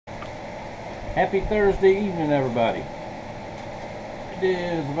Happy Thursday evening, everybody. It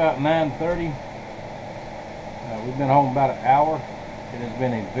is about 9:30. We've been home about an hour. It has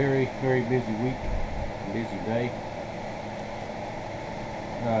been a very, very busy week, busy day.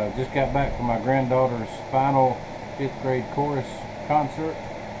 Just got back from my granddaughter's final 5th grade chorus concert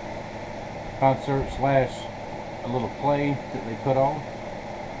slash a little play that they put on,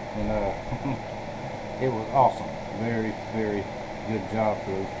 and it was awesome. Very, very good job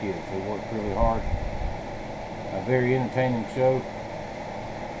for those kids. They worked really hard. A very entertaining show,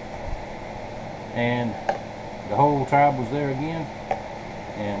 and the whole tribe was there again,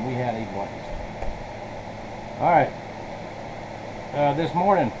 and we had a blast. Alright, this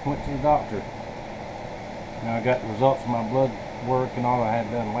morning went to the doctor. Now I got the results of my blood work and all I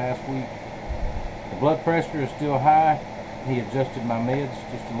had done last week. The blood pressure is still high. He adjusted my meds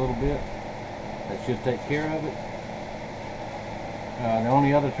just a little bit. That should take care of it. The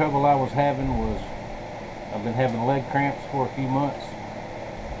only other trouble I was having was I've been having leg cramps for a few months,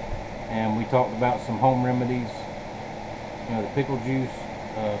 and we talked about some home remedies, you know, the pickle juice,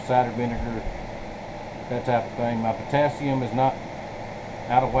 cider vinegar, that type of thing. My potassium is not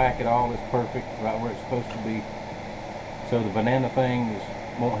out of whack at all. It's perfect, right where it's supposed to be. So the banana thing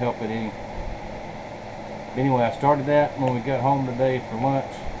won't help it any. Anyway, I started that when we got home today for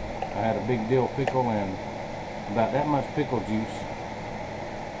lunch. I had a big dill pickle and about that much pickle juice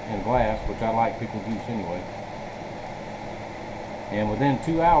in a glass, which I like pickle juice anyway. And within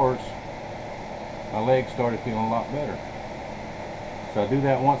 2 hours, my legs started feeling a lot better. So I do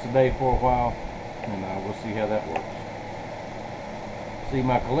that once a day for a while, and we'll see how that works. See,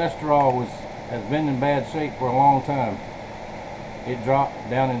 my cholesterol has been in bad shape for a long time. It dropped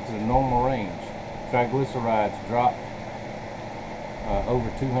down into the normal range. Triglycerides dropped over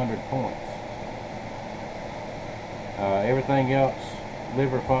 200 points. Everything else,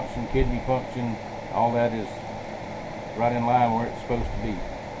 liver function, kidney function, all that is right in line where it's supposed to be.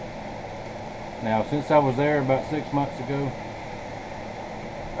 Now, since I was there about 6 months ago,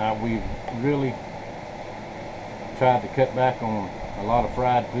 we've really tried to cut back on a lot of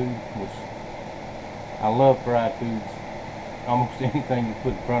fried food, which I love fried foods. Almost anything you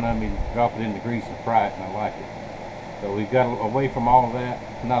put in front of me, drop it in the grease and fry it, and I like it. So we've got away from all of that.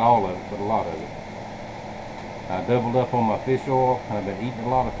 Not all of it, but a lot of it. I doubled up on my fish oil. I've been eating a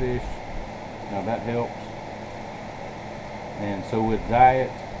lot of fish. Now that helps. And so with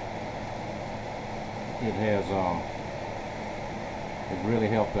diet, it has it really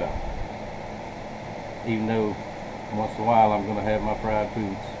helped out. Even though once in a while I'm going to have my fried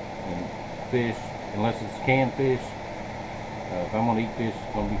foods and fish, unless it's canned fish. If I'm going to eat fish,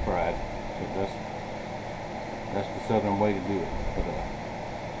 it's going to be fried. So that's the southern way to do it. But,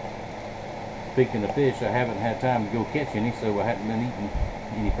 speaking of fish, I haven't had time to go catch any, so I haven't been eating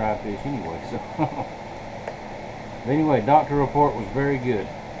any fried fish anyway. So, but anyway, doctor report was very good.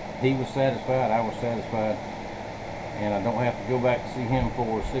 He was satisfied, I was satisfied, and I don't have to go back to see him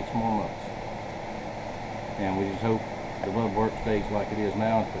for 6 more months. And we just hope the blood work stays like it is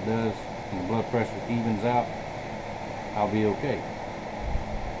now. If it does, and the blood pressure evens out, I'll be okay.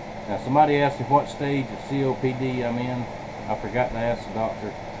 Now, somebody asked me what stage of COPD I'm in. I forgot to ask the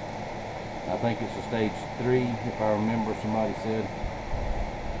doctor. I think it's a stage 3, if I remember, somebody said.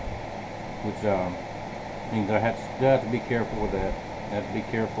 Which means I have to be careful with that. I have to be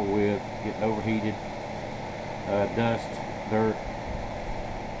careful with getting overheated, dust, dirt,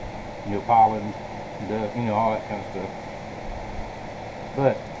 you know, pollen, dust, you know, all that kind of stuff.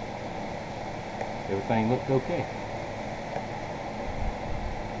 But everything looked okay.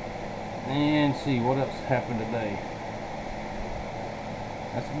 And see what else happened today.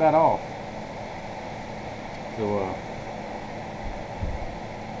 That's about all. So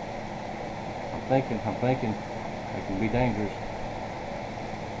I'm thinking it can be dangerous.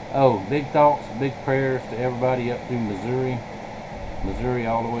 Oh, big thoughts, big prayers to everybody up through Missouri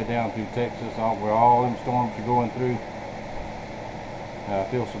all the way down through Texas, where all them storms are going through. I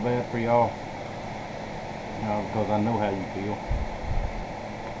feel so bad for y'all, because I know how you feel.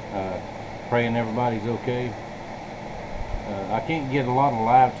 Praying everybody's okay. I can't get a lot of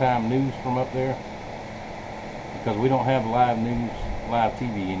live time news from up there because we don't have live news, live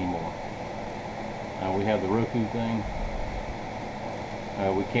TV anymore. We have the Roku thing.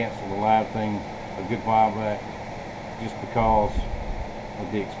 We canceled the live thing a good while back just because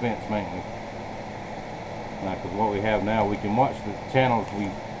of the expense mainly. Because what we have now, we can watch the channels we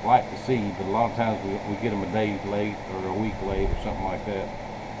like to see, but a lot of times we get them a day late or a week late or something like that.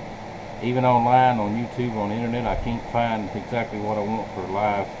 Even online, on YouTube, on the internet, I can't find exactly what I want for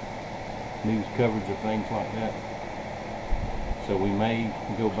live news coverage of things like that. So we may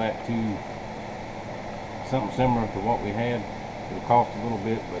go back to something similar to what we had. It'll cost a little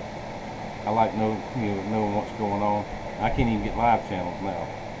bit, but I like knowing what's going on. I can't even get live channels now.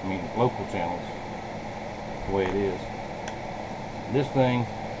 I mean, local channels, the way it is. This thing,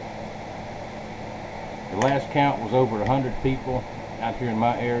 the last count was over 100 people out here in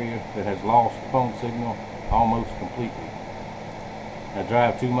my area that has lost phone signal almost completely. I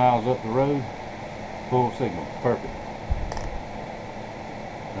drive 2 miles up the road, full signal, perfect.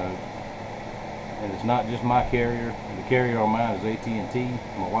 And it's not just my carrier. The carrier on mine is AT&T.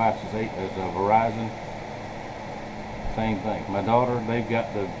 My wife's is Verizon. Same thing. My daughter, they've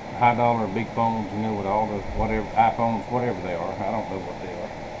got the high dollar big phones, with all the whatever iPhones, whatever they are. I don't know what they are.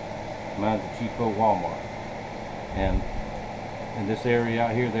 Mine's a cheapo Walmart. And in this area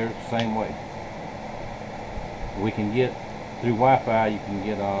out here, they're the same way. We can get through Wi-Fi. You can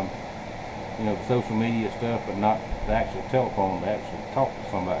get the social media stuff, but not the actual telephone to actually talk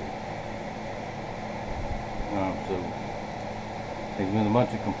to somebody. So there's been a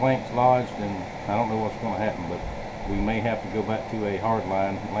bunch of complaints lodged, and I don't know what's going to happen, but we may have to go back to a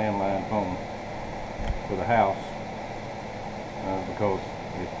hardline, landline phone for the house, because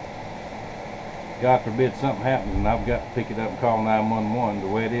if, God forbid, something happens and I've got to pick it up and call 911, the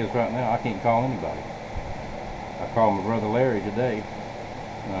way it is right now, I can't call anybody. I called my brother Larry today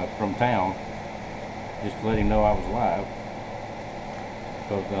from town just to let him know I was live.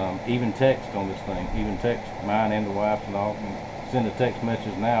 Because even text on this thing, even text mine and the wife's and all, and send a text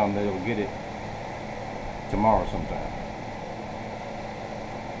message now and they'll get it tomorrow sometime.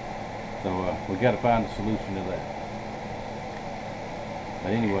 So we got to find a solution to that.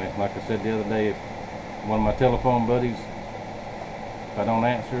 But anyway, like I said the other day, if one of my telephone buddies, if I don't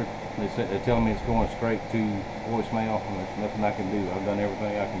answer, they're telling me it's going straight to voicemail, and there's nothing I can do. I've done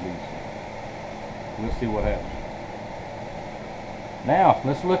everything I can do. So we'll see what happens. Now,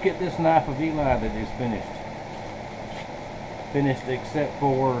 let's look at this knife of Eli that is finished. Finished except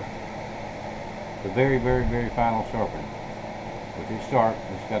for the very, very, very final sharpening. Which is sharp,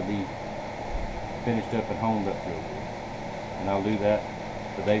 it's got to be finished up and honed up real good. And I'll do that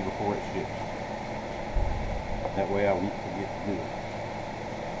the day before it ships. That way I won't forget to do it.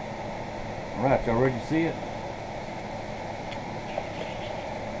 Alright, y'all ready to see it?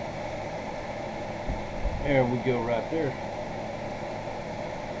 There we go right there.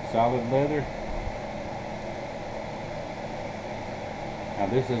 Solid leather. Now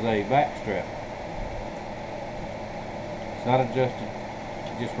this is a back strap. It's not adjusted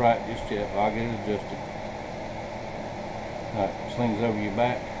just right just yet. I'll get it adjusted. It slings over your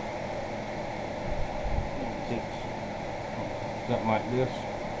back. It's something like this.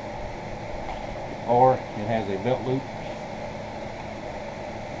 Or it has a belt loop.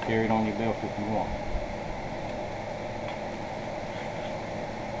 Carry it on your belt if you want.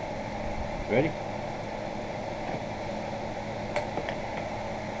 Ready?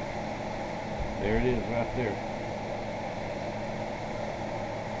 There it is right there.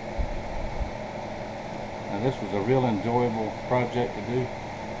 Now this was a real enjoyable project to do.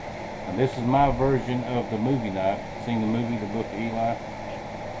 And this is my version of the movie knife. Seen the movie, The Book of Eli?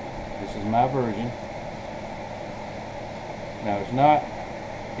 This is my version. Now it's not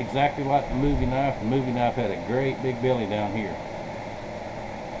exactly like the movie knife. The movie knife had a great big belly down here.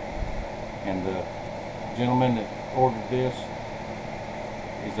 And the gentleman that ordered this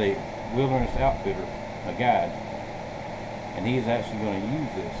is a wilderness outfitter, a guide, and he is actually going to use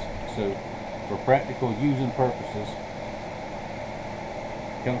this. So for practical using purposes,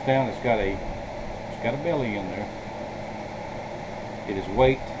 it comes down, it's got a belly in there. It is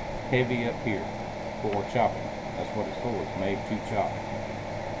weight heavy up here for chopping. That's what it's for. It's made to chop.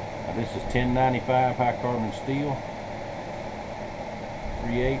 Now this is 1095 high carbon steel,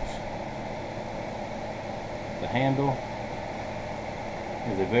 3/8. The handle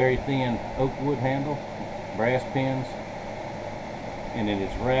is a very thin oak wood handle, brass pins, and it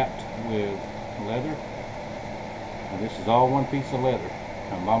is wrapped with leather. Now this is all one piece of leather.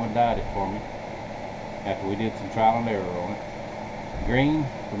 My mama dyed it for me after we did some trial and error on it. Green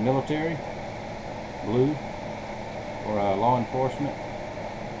for military, blue for law enforcement,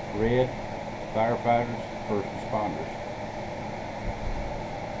 red firefighters, first responders.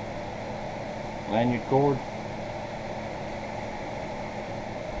 Lanyard cord.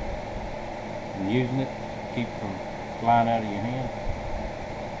 And using it to keep it from flying out of your hand.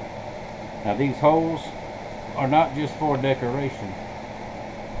 Now these holes are not just for decoration.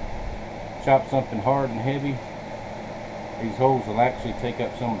 Chop something hard and heavy, these holes will actually take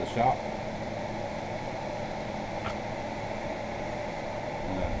up some of the shop.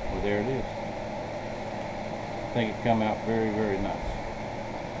 Well, there it is. I think it come out very, very nice.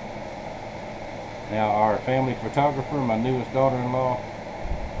 Now our family photographer, my newest daughter-in-law,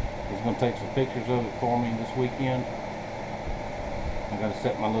 is going to take some pictures of it for me this weekend. I got to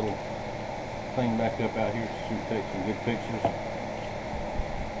set my little thing back up out here so she can take some good pictures.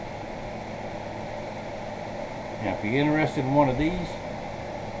 Now if you're interested in one of these,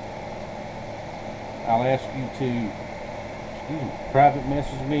 I'll ask you to private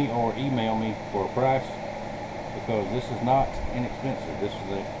message me or email me for a price, because this is not inexpensive. This is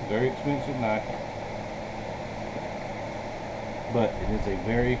a very expensive knife, but it is a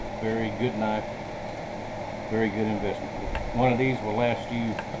very, very good knife, very good investment. One of these will last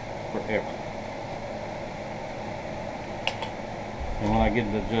you forever. And when I get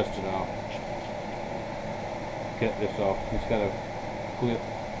it adjusted, I'll cut this off. It's got a clip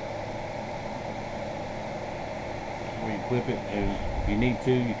where you clip it, and if you need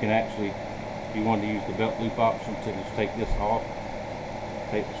to, you can actually, if you want to use the belt loop option, to just take this off,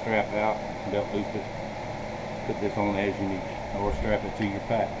 take the strap out, belt loop it, put this on as you need, or strap it to your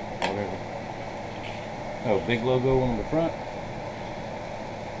pack, whatever. Oh, big logo on the front.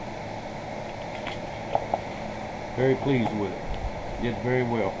 Very pleased with it. Did very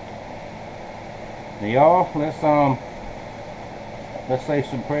well. Now y'all, let's say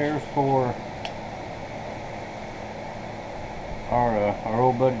some prayers for our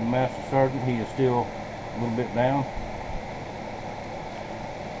old buddy, the Master Sergeant. He is still a little bit down.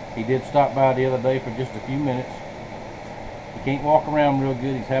 He did stop by the other day for just a few minutes. He can't walk around real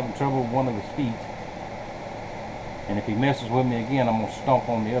good. He's having trouble with one of his feet. And if he messes with me again, I'm gonna stomp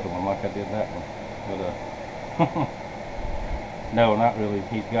on the other one like I did that one. But no, not really.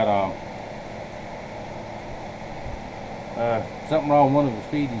 He's got something wrong with one of his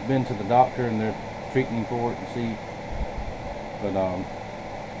feet. He's been to the doctor and they're treating him for it and see. But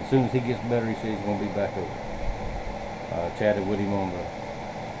as soon as he gets better, he says he's gonna be back over. Chatted with him on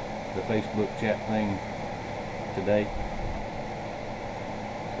the Facebook chat thing today.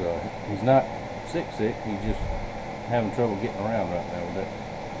 So he's not sick. He's just having trouble getting around right now with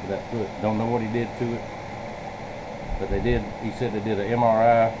that foot. Don't know what he did to it, but they did. He said they did an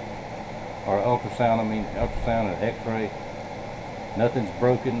MRI or an ultrasound. Ultrasound and X-ray. Nothing's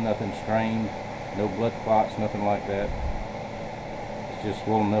broken, nothing's strained, no blood clots, nothing like that. It's just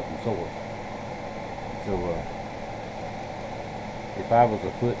swollen up and sore. So if I was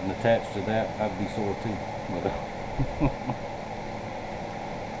a foot and attached to that, I'd be sore too. But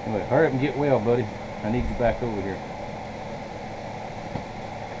anyway, hurry up and get well, buddy. I need you back over here.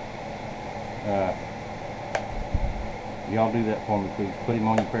 Y'all do that for me, please. Put him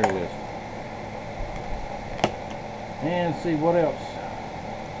on your prayer list. And see what else.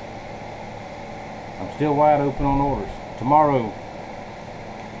 I'm still wide open on orders. Tomorrow,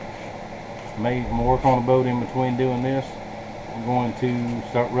 I'm working on a boat in between doing this. I'm going to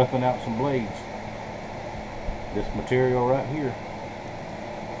start roughing out some blades. This material right here,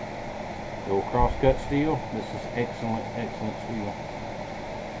 the old crosscut steel. This is excellent, excellent steel.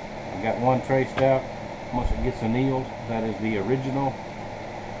 I've got one traced out. Once it gets annealed, that is the original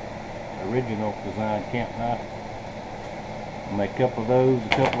design camp knife. I'll make a couple of those, a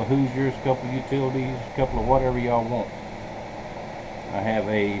couple of Hoosiers, a couple of utilities, a couple of whatever y'all want. I have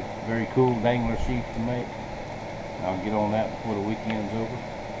a very cool dangler sheath to make. I'll get on that before the weekend's over.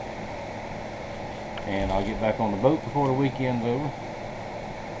 And I'll get back on the boat before the weekend's over.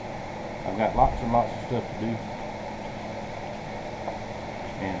 I've got lots and lots of stuff to do.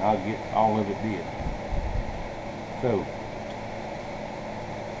 And I'll get all of it did. So,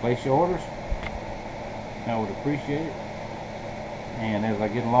 place your orders. I would appreciate it. And as I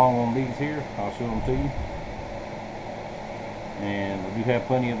get along on these here, I'll show them to you. And I do have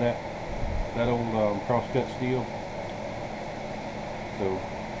plenty of that old crosscut steel. So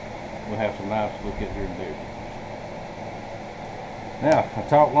we'll have some knives to look at here and there. Now, I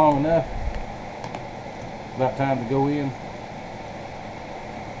talked long enough. It's about time to go in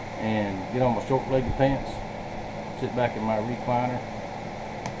and get on my short-legged pants, sit back in my recliner,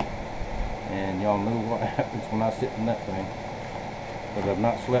 and y'all know what happens when I sit in that thing. But I've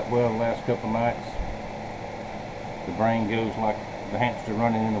not slept well the last couple nights. The brain goes like the hamster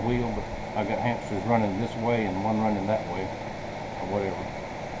running in the wheel, but I got hamsters running this way and one running that way, or whatever.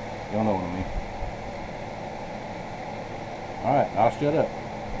 Y'all know what I mean. Alright, I'll shut up.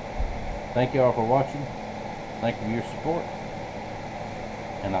 Thank y'all for watching. Thank you for your support.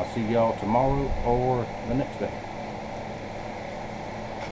 And I'll see y'all tomorrow or the next day.